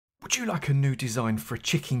Would you like a new design for a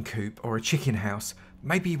chicken coop or a chicken house?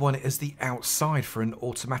 Maybe you want it as the outside for an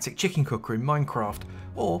automatic chicken cooker in Minecraft.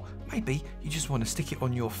 Or maybe you just want to stick it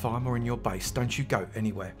on your farm or in your base. Don't you go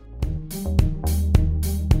anywhere.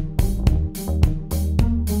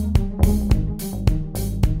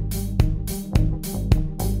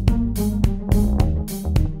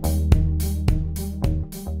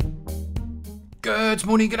 Good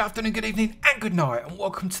morning, good afternoon, good evening and good night, and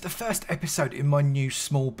welcome to the first episode in my new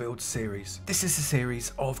small build series. This is a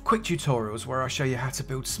series of quick tutorials where I show you how to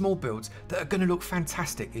build small builds that are going to look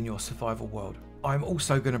fantastic in your survival world. I'm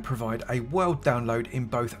also going to provide a world download in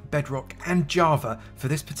both Bedrock and Java for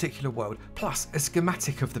this particular world, plus a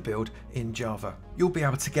schematic of the build in Java. You'll be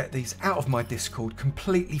able to get these out of my Discord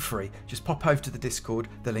completely free. Just pop over to the Discord,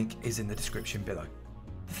 the link is in the description below.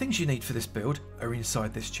 The things you need for this build are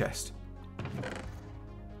inside this chest.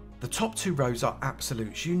 The top two rows are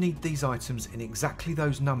absolutes. You need these items in exactly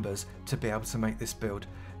those numbers to be able to make this build.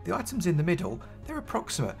 The items in the middle, they're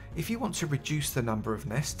approximate. If you want to reduce the number of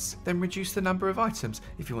nests, then reduce the number of items.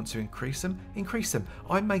 If you want to increase them, increase them.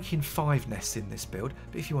 I'm making 5 nests in this build,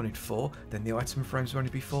 but if you wanted 4, then the item frames would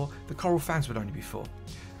only be 4, the coral fans would only be 4.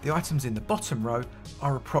 The items in the bottom row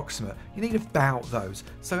are approximate. You need about those.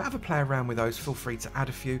 So have a play around with those. Feel free to add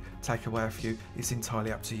a few, take away a few. It's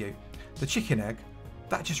entirely up to you. The chicken egg,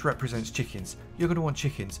 that just represents chickens. You're going to want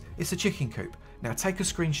chickens. It's a chicken coop. Now take a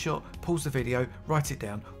screenshot, pause the video, write it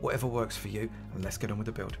down, whatever works for you, and let's get on with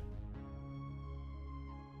the build.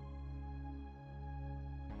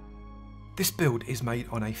 This build is made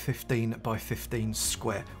on a 15 by 15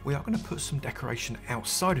 square. We are going to put some decoration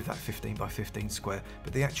outside of that 15 by 15 square,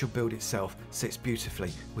 but the actual build itself sits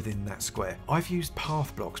beautifully within that square. I've used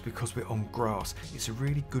path blocks because we're on grass. It's a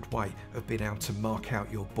really good way of being able to mark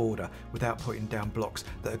out your border without putting down blocks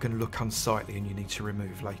that are going to look unsightly and you need to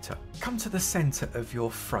remove later. Come to the centre of your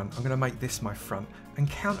front. I'm going to make this my front and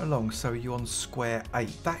count along so you're on square 8.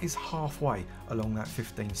 That is halfway along that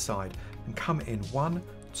 15 side, and come in 1,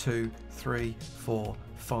 2, 3, 4,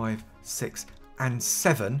 5, 6 and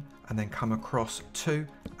 7, and then come across 2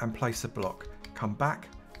 and place a block. Come back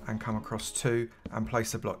and come across 2 and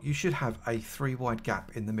place a block. You should have a 3 wide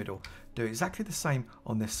gap in the middle. Do exactly the same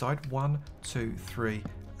on this side. 1, 2, 3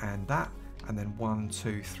 and that, and then 1,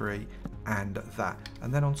 2, 3 and that.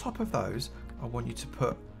 And then on top of those, I want you to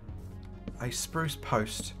put a spruce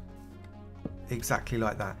post exactly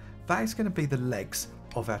like that. That is going to be the legs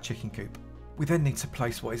of our chicken coop. We then need to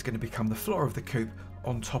place what is going to become the floor of the coop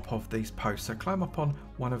on top of these posts. So climb up on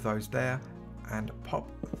one of those there and pop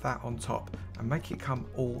that on top and make it come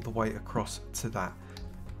all the way across to that.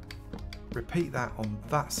 Repeat that on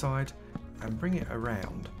that side and bring it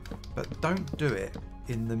around, but don't do it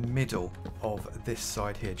in the middle of this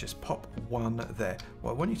side here. Just pop one there.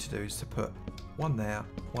 What I want you to do is to put one there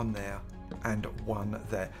and one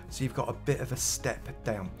there. So you've got a bit of a step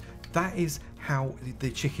down. That is how the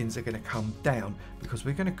chickens are going to come down, because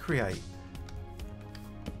we're going to create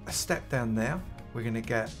a step down there. We're going to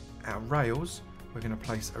get our rails. We're going to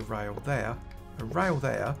place a rail there,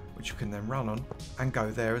 which you can then run on and go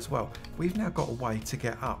there as well. We've now got a way to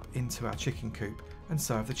get up into our chicken coop and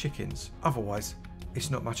serve the chickens. Otherwise, it's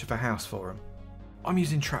not much of a house for them. I'm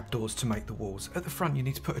using trapdoors to make the walls. At the front you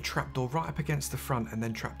need to put a trapdoor right up against the front and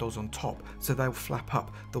then trapdoors on top, so they'll flap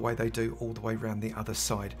up the way they do all the way around the other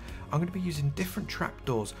side. I'm going to be using different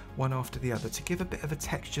trapdoors one after the other to give a bit of a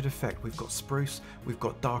textured effect. We've got spruce, we've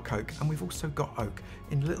got dark oak, and we've also got oak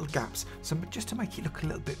in little gaps, so just to make it look a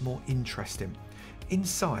little bit more interesting.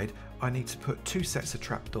 Inside I need to put 2 sets of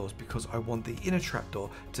trapdoors because I want the inner trapdoor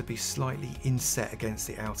to be slightly inset against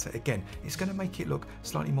the outer. Again, it's going to make it look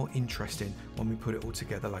slightly more interesting when we put it all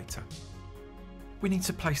together later. We need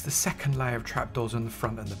to place the second layer of trapdoors on the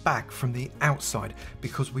front and the back from the outside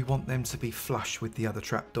because we want them to be flush with the other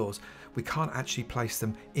trapdoors. We can't actually place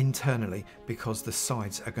them internally because the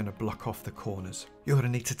sides are going to block off the corners. You're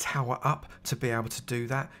going to need to tower up to be able to do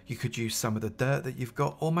that. You could use some of the dirt that you've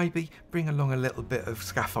got, or maybe bring along a little bit of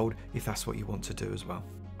scaffold if that's what you want to do as well.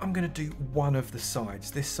 I'm going to do one of the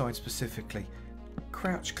sides, this side specifically.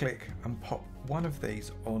 Crouch click and pop one of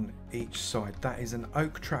these on each side. That is an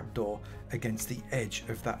oak trapdoor against the edge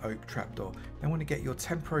of that oak trapdoor. Then want to get your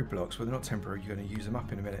temporary blocks. Well, they're not temporary, you're going to use them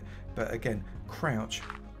up in a minute, but again, crouch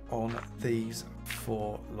on these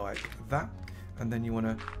 4 like that, and then you want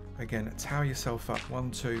to again tower yourself up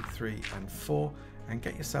 1, 2, 3 and 4 and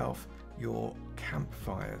get yourself your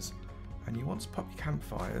campfires, and you want to pop your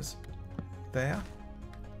campfires there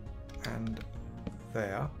and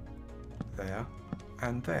there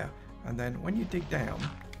and there, and then when you dig down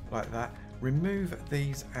like that, remove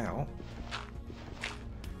these out.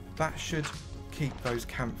 That should keep those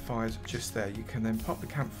campfires just there. You can then pop the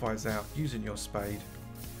campfires out using your spade,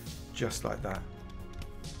 just like that.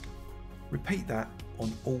 Repeat that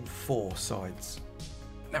on all 4 sides.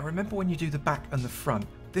 Now remember, when you do the back and the front,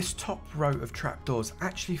 this top row of trapdoors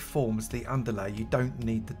actually forms the underlay. You don't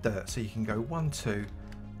need the dirt, so you can go 1, 2,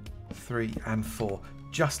 3 and 4,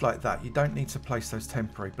 just like that. You don't need to place those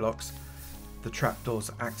temporary blocks. The trapdoors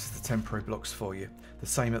act as the temporary blocks for you. The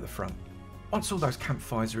same at the front. Once all those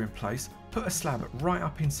campfires are in place, put a slab right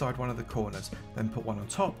up inside one of the corners, then put one on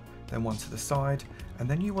top, then one to the side, and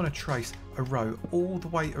then you want to trace a row all the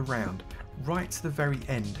way around, right to the very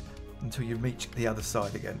end, until you reach the other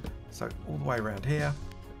side again. So all the way around here,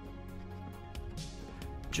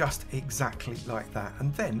 just exactly like that.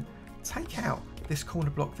 And then take out this corner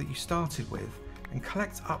block that you started with and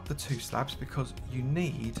collect up the 2 slabs, because you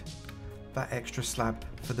need that extra slab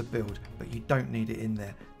for the build, but you don't need it in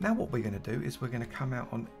there. Now what we're going to do is we're going to come out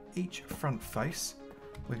on each front face.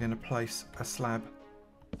 We're going to place a slab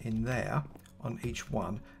in there on each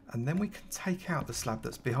one, and then we can take out the slab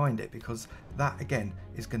that's behind it, because that again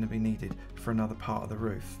is going to be needed for another part of the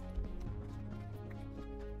roof.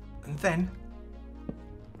 And then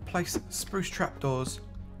place spruce trapdoors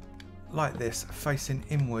like this, facing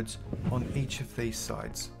inwards on each of these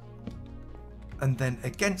sides. And then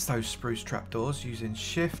against those spruce trapdoors, using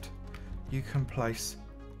shift, you can place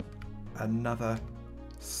another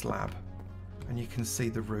slab, and you can see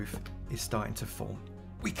the roof is starting to form.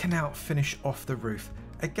 We can now finish off the roof.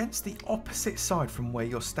 Against the opposite side from where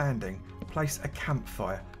you're standing, place a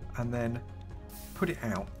campfire and then put it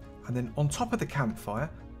out. And then on top of the campfire,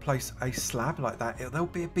 place a slab like that. There'll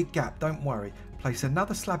be a big gap, don't worry. Place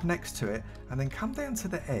another slab next to it, and then come down to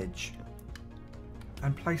the edge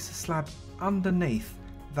and place a slab underneath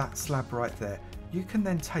that slab right there. You can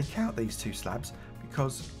then take out these 2 slabs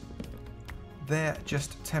because they're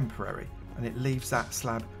just temporary, and it leaves that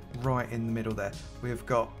slab right in the middle there. We have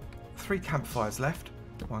got 3 campfires left.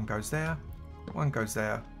 One goes there, one goes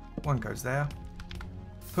there, one goes there.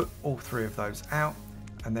 Put all 3 of those out,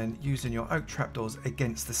 and then using your oak trapdoors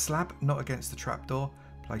against the slab, not against the trapdoor,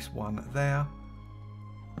 place one there,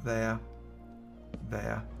 there,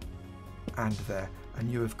 there, and there,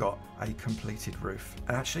 and you have got a completed roof.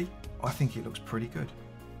 And actually, I think it looks pretty good.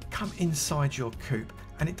 Come inside your coop,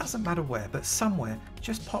 and it doesn't matter where, but somewhere,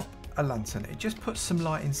 just pop a lantern. It just puts some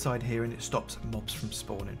light inside here and it stops mobs from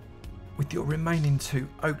spawning. With your remaining 2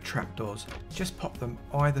 oak trapdoors, just pop them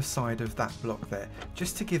either side of that block there,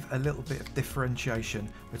 just to give a little bit of differentiation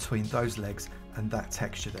between those legs and that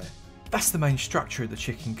texture there. That's the main structure of the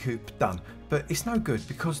chicken coop done, but it's no good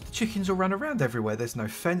because the chickens will run around everywhere. There's no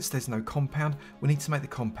fence, there's no compound. We need to make the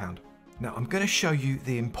compound. Now I'm going to show you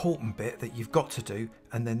the important bit that you've got to do,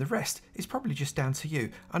 and then the rest is probably just down to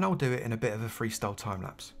you, and I'll do it in a bit of a freestyle time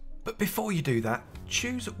lapse. But before you do that,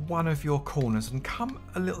 choose one of your corners and come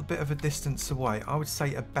a little bit of a distance away. I would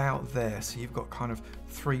say about there, so you've got kind of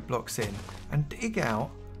 3 blocks in, and dig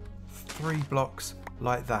out 3 blocks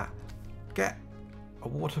like that. Get a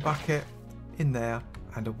water bucket in there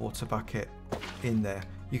and a water bucket in there.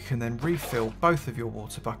 You can then refill both of your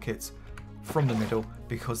water buckets from the middle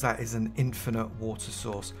because that is an infinite water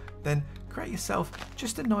source. Then create yourself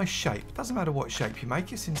just a nice shape. Doesn't matter what shape you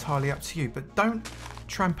make, it's entirely up to you, but don't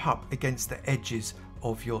tramp up against the edges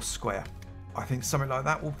of your square. I think something like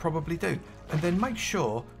that will probably do. And then make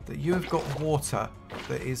sure that you have got water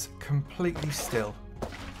that is completely still.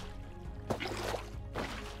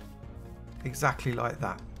 Exactly like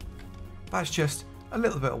that. That's just a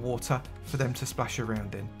little bit of water for them to splash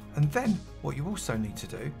around in. And then what you also need to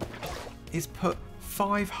do is put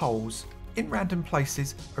 5 holes in random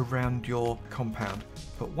places around your compound.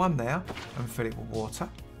 Put one there and fill it with water.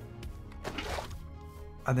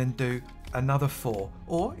 And then do another 4.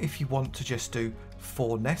 Or if you want to just do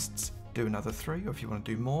 4 nests, do another 3. Or if you want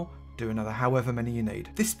to do more, do another however many you need.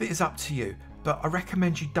 This bit is up to you, but I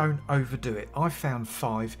recommend you don't overdo it. I found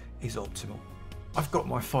 5 is optimal. I've got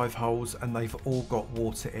my 5 holes and they've all got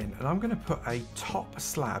water in, and I'm going to put a top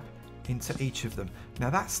slab into each of them. Now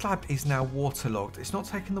that slab is now waterlogged. It's not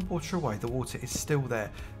taking the water away, the water is still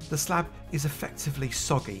there. The slab is effectively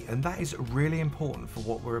soggy, and that is really important for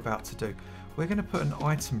what we're about to do. We're going to put an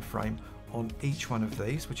item frame on each one of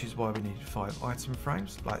these, which is why we needed 5 item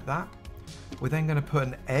frames like that. We're then going to put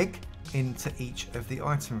an egg into each of the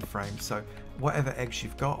item frames. So whatever eggs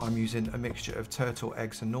you've got, I'm using a mixture of turtle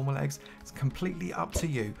eggs and normal eggs. It's completely up to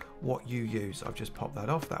you what you use. I've just popped that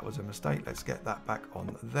off, that was a mistake. Let's get that back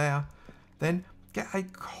on there. Then get a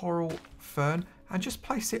coral fern and just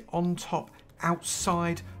place it on top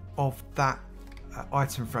outside of that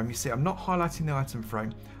item frame. You see, I'm not highlighting the item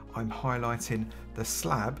frame, I'm highlighting the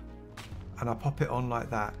slab and I pop it on like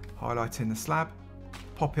that, highlighting the slab,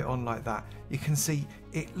 pop it on like that. You can see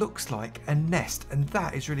it looks like a nest, and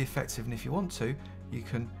that is really effective. And if you want to, you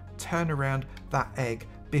can turn around that egg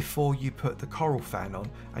before you put the coral fan on,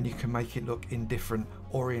 and you can make it look in different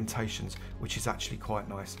orientations, which is actually quite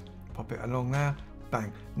nice. Pop it along there,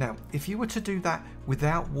 bang. Now, if you were to do that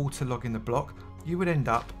without waterlogging the block, you would end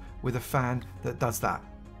up with a fan that does that,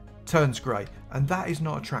 turns grey, and that is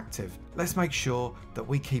not attractive. Let's make sure that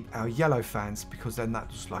we keep our yellow fans, because then that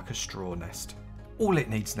looks like a straw nest. All it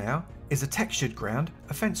needs now is a textured ground,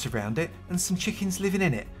 a fence around it, and some chickens living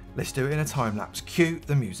in it. Let's do it in a time lapse. Cue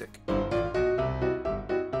the music.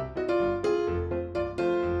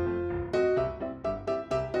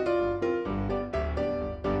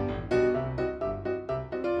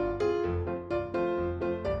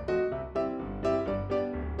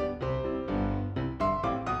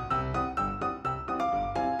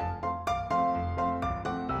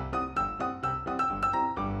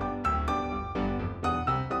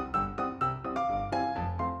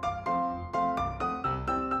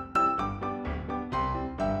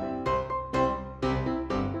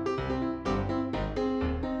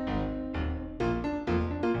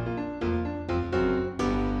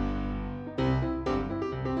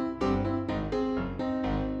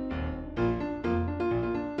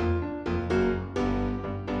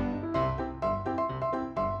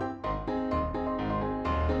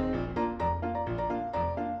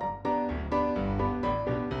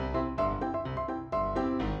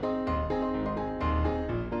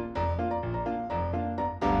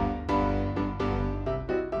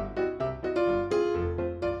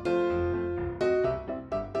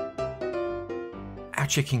 Our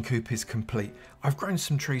chicken coop is complete. I've grown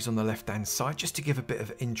some trees on the left hand side just to give a bit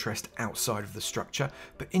of interest outside of the structure,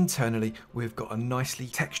 but internally we've got a nicely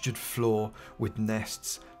textured floor with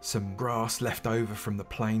nests, some grass left over from the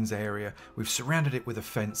plains area. We've surrounded it with a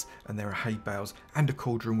fence, and there are hay bales and a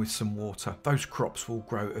cauldron with some water. Those crops will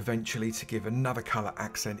grow eventually to give another colour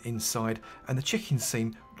accent inside, and the chickens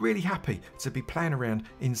seem really happy to be playing around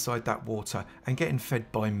inside that water and getting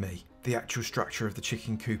fed by me. The actual structure of the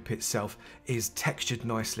chicken coop itself is textured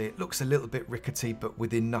nicely. It looks a little bit rickety, but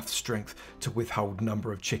with enough strength to withhold a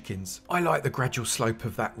number of chickens. I like the gradual slope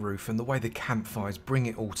of that roof, and the way the campfires bring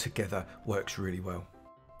it all together works really well.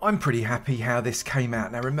 I'm pretty happy how this came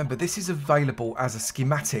out. Now remember, this is available as a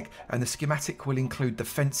schematic, and the schematic will include the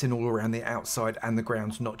fencing all around the outside and the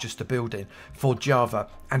grounds, not just a building, for Java,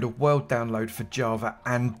 and a world download for Java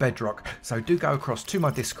and Bedrock. So do go across to my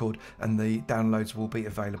Discord and the downloads will be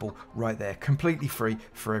available right there, completely free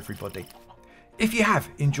for everybody. If you have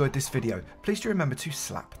enjoyed this video, please do remember to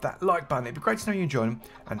slap that like button. It'd be great to know you enjoyed them,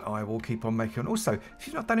 and I will keep on making them. Also, if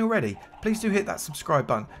you've not done it already, please do hit that subscribe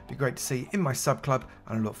button. It'd be great to see you in my sub club,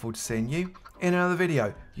 and I look forward to seeing you in another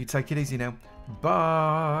video. You take it easy now.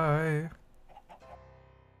 Bye.